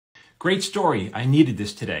Great story. I needed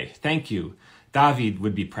this today. Thank you. David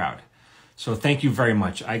would be proud. So thank you very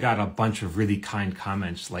much. I got a bunch of really kind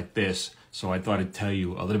comments like this. So I thought I'd tell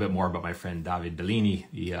you a little bit more about my friend David Bellini,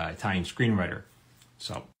 the Italian screenwriter.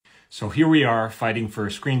 So here we are fighting for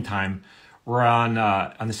screen time. We're on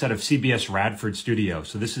the set of CBS Radford Studio.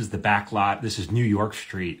 So this is the back lot. This is New York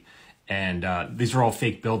Street. And these are all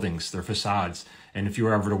fake buildings. They're facades. And if you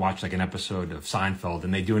were ever to watch like an episode of Seinfeld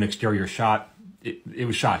and they do an exterior shot, it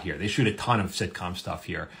was shot here. They shoot a ton of sitcom stuff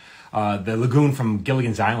here. The lagoon from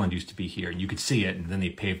Gilligan's Island used to be here. And you could see it. And then they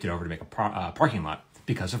paved it over to make a parking lot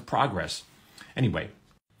because of progress. Anyway,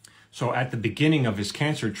 so at the beginning of his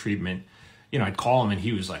cancer treatment, you know, I'd call him and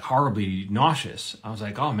he was like horribly nauseous. I was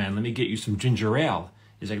like, oh man, let me get you some ginger ale.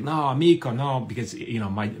 He's like, no, amico, no, because, you know,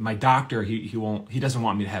 my doctor, he doesn't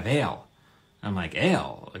want me to have ale. I'm like,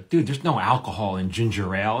 ale? Like, dude, there's no alcohol in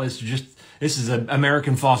ginger ale. It's just, this is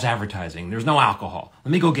American false advertising. There's no alcohol.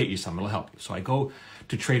 Let me go get you some. It'll help you. So I go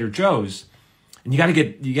to Trader Joe's, and you gotta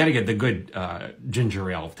get the good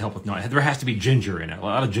ginger ale to help with nausea. There has to be ginger in it. A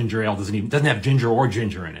lot of ginger ale doesn't have ginger or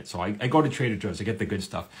ginger in it. So I go to Trader Joe's, I get the good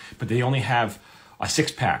stuff, but they only have a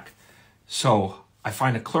 6-pack. So I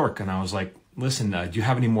find a clerk, and I was like, listen, do you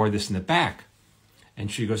have any more of this in the back?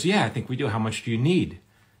 And she goes, yeah, I think we do. How much do you need?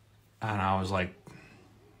 And I was like,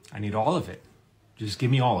 I need all of it. Just give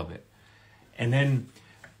me all of it. And then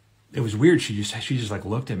it was weird. She just like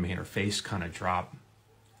looked at me and her face kind of dropped.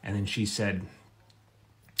 And then she said,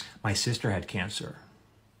 my sister had cancer.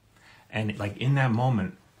 And like in that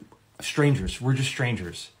moment, strangers, we're just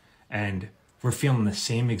strangers. And we're feeling the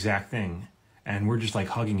same exact thing. And we're just like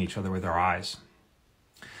hugging each other with our eyes.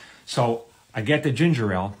 So I get the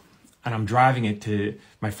ginger ale and I'm driving it to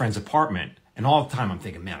my friend's apartment. And all the time I'm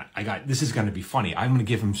thinking, man, this is going to be funny. I'm going to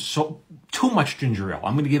give him too much ginger ale.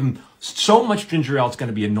 I'm going to give him so much ginger ale, it's going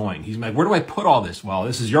to be annoying. He's like, where do I put all this? Well,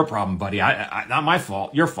 this is your problem, buddy. Not my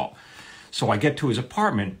fault, your fault. So I get to his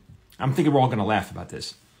apartment. I'm thinking we're all going to laugh about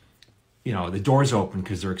this. You know, the door's open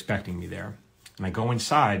because they're expecting me there. And I go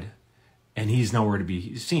inside and he's nowhere to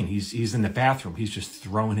be seen. He's in the bathroom. He's just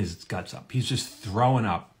throwing his guts up. He's just throwing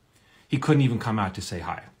up. He couldn't even come out to say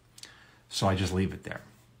hi. So I just leave it there.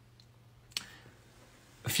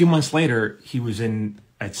 A few months later, he was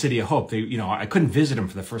at City of Hope. I couldn't visit him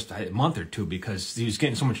for the first month or two because he was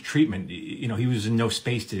getting so much treatment. You know, he was in no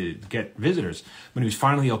space to get visitors. When he was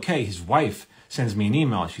finally okay, his wife sends me an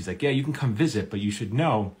email. She's like, yeah, you can come visit, but you should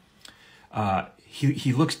know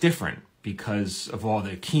he looks different because of all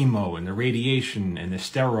the chemo and the radiation and the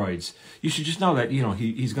steroids. You should just know that, you know,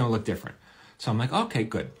 he's going to look different. So I'm like, okay,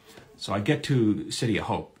 good. So I get to City of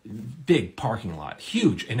Hope, big parking lot,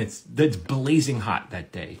 huge, and it's blazing hot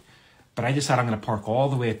that day. But I decide I'm going to park all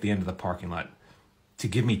the way at the end of the parking lot to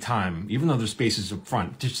give me time, even though there's spaces up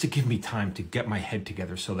front, just to give me time to get my head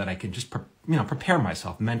together so that I can just prepare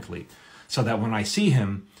myself mentally, so that when I see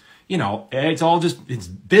him, you know, it's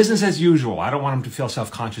business as usual. I don't want him to feel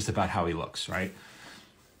self-conscious about how he looks, right?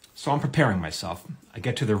 So I'm preparing myself. I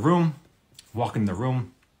get to the room, walk in the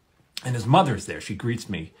room, and his mother's there. She greets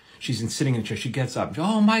me. She's sitting in a chair. She gets up.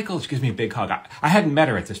 Oh, Michael. She gives me a big hug. I hadn't met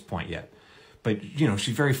her at this point yet. But, you know,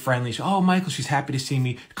 she's very friendly. Oh, Michael, she's happy to see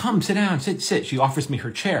me. Come, sit down, sit. She offers me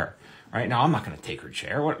her chair. Right now, I'm not going to take her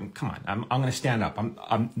chair. Come on, I'm going to stand up.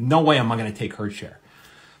 No way am I going to take her chair.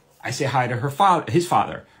 I say hi to his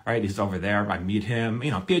father. Right, he's over there. I meet him.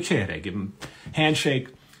 You know, piacere. Give him a handshake.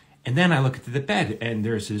 And then I look at the bed, and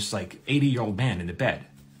there's this like 80-year-old man in the bed.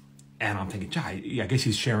 And I'm thinking, I guess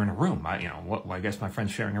he's sharing a room. I guess my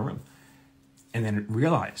friend's sharing a room. And then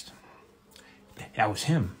realized that was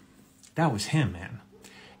him. That was him, man.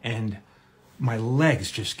 And my legs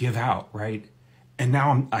just give out, right? And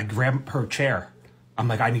now I grab her chair. I'm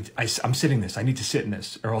like, I'm sitting this. I need to sit in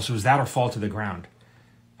this, or else it was that or fall to the ground.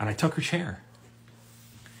 And I took her chair.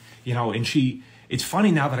 You know, and it's funny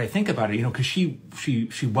now that I think about it, you know, because she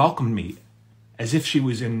welcomed me as if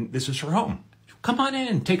this was her home. Come on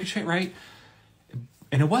in, take a chair, right?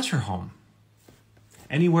 And it was her home.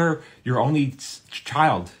 Anywhere your only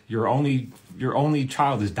child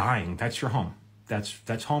is dying, that's your home.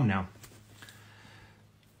 That's home now.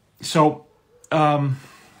 So, sorry,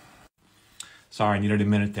 I needed a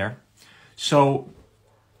minute there. So,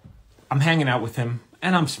 I'm hanging out with him,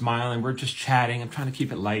 and I'm smiling. We're just chatting. I'm trying to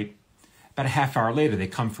keep it light. About a half hour later, they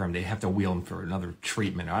come for him. They have to wheel him for another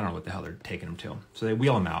treatment. I don't know what the hell they're taking him to. So they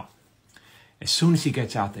wheel him out. As soon as he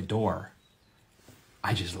gets out the door,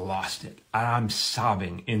 I just lost it. I'm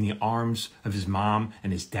sobbing in the arms of his mom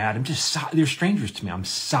and his dad. They're strangers to me. I'm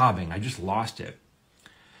sobbing. I just lost it.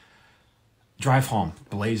 Drive home,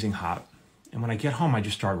 blazing hot. And when I get home, I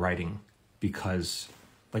just start writing because,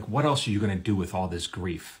 like, what else are you going to do with all this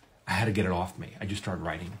grief? I had to get it off me. I just started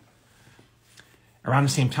writing. Around the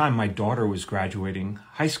same time, my daughter was graduating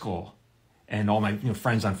high school, and all my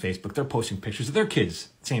friends on Facebook, they're posting pictures of their kids,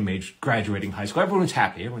 same age, graduating high school. Everyone's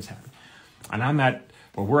happy. And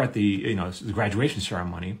we're at the the graduation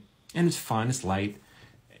ceremony, and it's fun, it's light.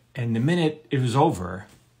 And the minute it was over,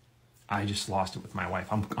 I just lost it with my wife.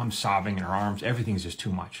 I'm sobbing in her arms. Everything's just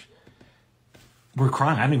too much. We're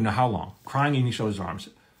crying. I don't even know how long. Crying in each other's arms.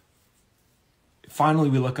 Finally,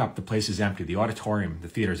 we look up. The place is empty. The auditorium, the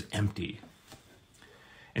theater is empty.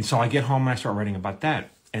 And so I get home and I start writing about that.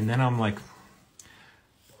 And then I'm like,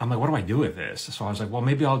 what do I do with this? So I was like, well,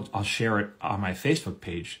 maybe I'll share it on my Facebook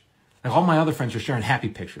page. Like all my other friends are sharing happy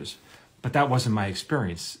pictures, but that wasn't my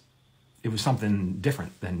experience. It was something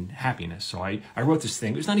different than happiness. So I wrote this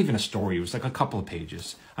thing. It was not even a story. It was like a couple of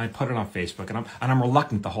pages. I put it on Facebook, and I'm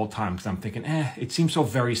reluctant the whole time because I'm thinking, it seems so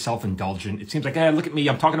very self-indulgent. It seems like, look at me.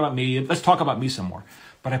 I'm talking about me. Let's talk about me some more.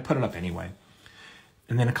 But I put it up anyway.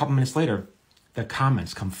 And then a couple minutes later, the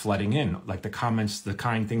comments come flooding in, like the comments, the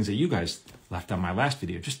kind things that you guys left on my last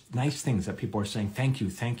video, just nice things that people are saying, thank you,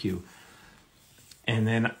 thank you. And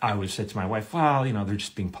then I said to my wife, well, they're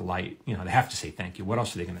just being polite. They have to say thank you. What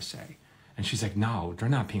else are they going to say? And she's like, no, they're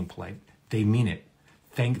not being polite. They mean it.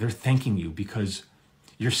 They're thanking you because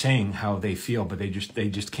you're saying how they feel, but they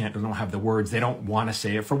just can't, they don't have the words. They don't want to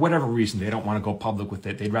say it for whatever reason. They don't want to go public with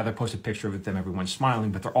it. They'd rather post a picture of them, everyone's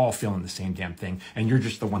smiling, but they're all feeling the same damn thing. And you're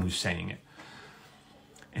just the one who's saying it.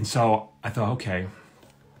 And so I thought, okay,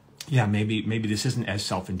 yeah, maybe this isn't as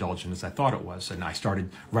self-indulgent as I thought it was. And I started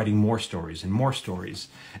writing more stories and more stories.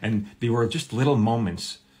 And they were just little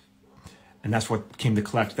moments. And that's what came to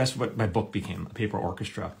collect. That's what my book became, A Paper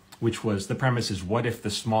Orchestra, which was, the premise is, what if the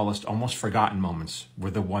smallest, almost forgotten moments were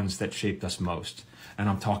the ones that shaped us most? And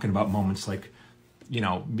I'm talking about moments like,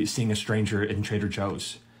 seeing a stranger in Trader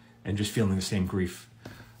Joe's and just feeling the same grief.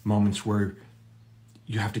 Moments where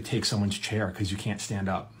you have to take someone's chair because you can't stand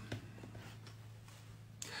up.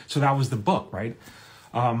 So that was the book, right?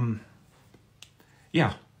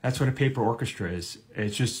 Yeah, that's what A Paper Orchestra is.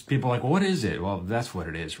 It's just people are like, well, what is it? Well, that's what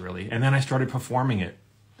it is, really. And then I started performing it.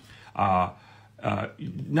 Not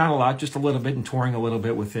a lot, just a little bit, and touring a little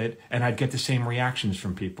bit with it. And I'd get the same reactions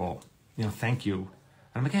from people. Thank you.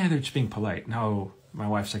 And I'm like, they're just being polite. No, my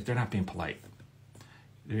wife's like, they're not being polite.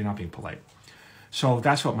 They're not being polite. So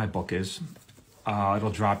that's what my book is. It'll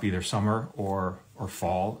drop either summer or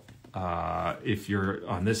fall. If you're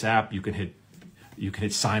on this app, you can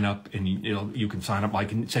hit sign up, and you can sign up. I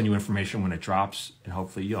can send you information when it drops, and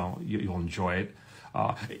hopefully you'll enjoy it.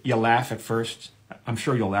 You'll laugh at first. I'm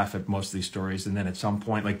sure you'll laugh at most of these stories, and then at some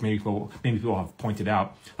point, like maybe people have pointed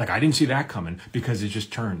out, like, I didn't see that coming, because it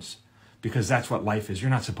just turns. Because that's what life is.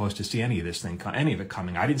 You're not supposed to see any of it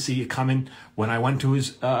coming. I didn't see it coming when I went to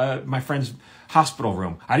my friend's hospital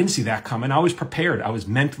room. I didn't see that coming. I was prepared. I was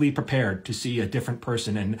mentally prepared to see a different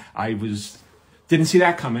person, and didn't see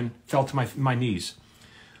that coming. Fell to my knees.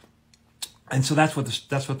 And so that's what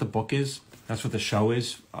the book is. That's what the show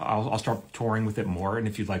is. I'll start touring with it more, and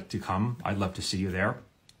if you'd like to come, I'd love to see you there.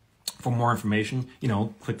 For more information,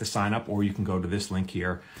 click the sign up, or you can go to this link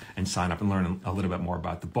here and sign up and learn a little bit more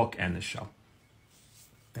about the book and the show.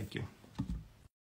 Thank you.